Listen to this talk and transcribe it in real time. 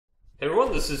Hey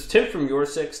everyone, this is Tim from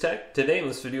YourSixTech. Today in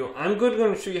this video, I'm going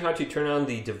to show you how to turn on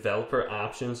the developer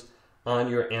options on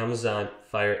your Amazon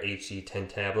Fire HD 10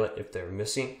 tablet if they're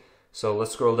missing. So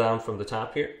let's scroll down from the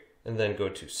top here and then go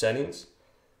to Settings.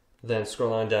 Then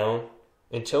scroll on down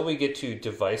until we get to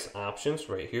Device Options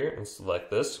right here and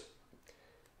select this.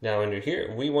 Now under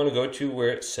here, we want to go to where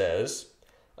it says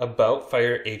About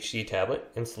Fire HD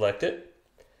Tablet and select it.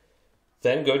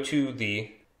 Then go to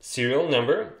the serial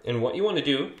number, and what you want to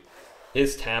do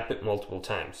is tap it multiple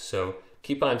times. So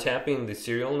keep on tapping the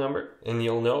serial number and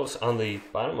you'll notice on the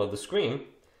bottom of the screen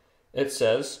it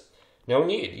says no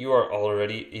need, you are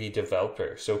already a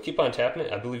developer. So keep on tapping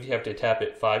it. I believe you have to tap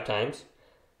it 5 times.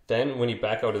 Then when you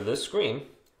back out of this screen,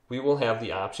 we will have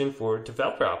the option for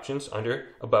developer options under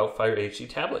About Fire HD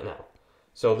Tablet now.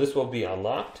 So this will be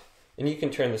unlocked and you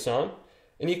can turn this on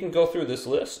and you can go through this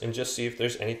list and just see if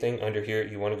there's anything under here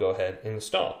you want to go ahead and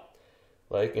install,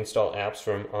 like install apps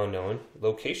from unknown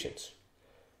locations.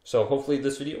 So hopefully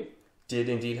this video did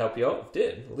indeed help you out. If it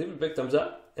did, leave a big thumbs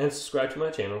up and subscribe to my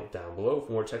channel down below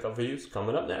for more checkout videos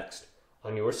coming up next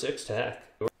on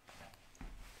YourSixTech.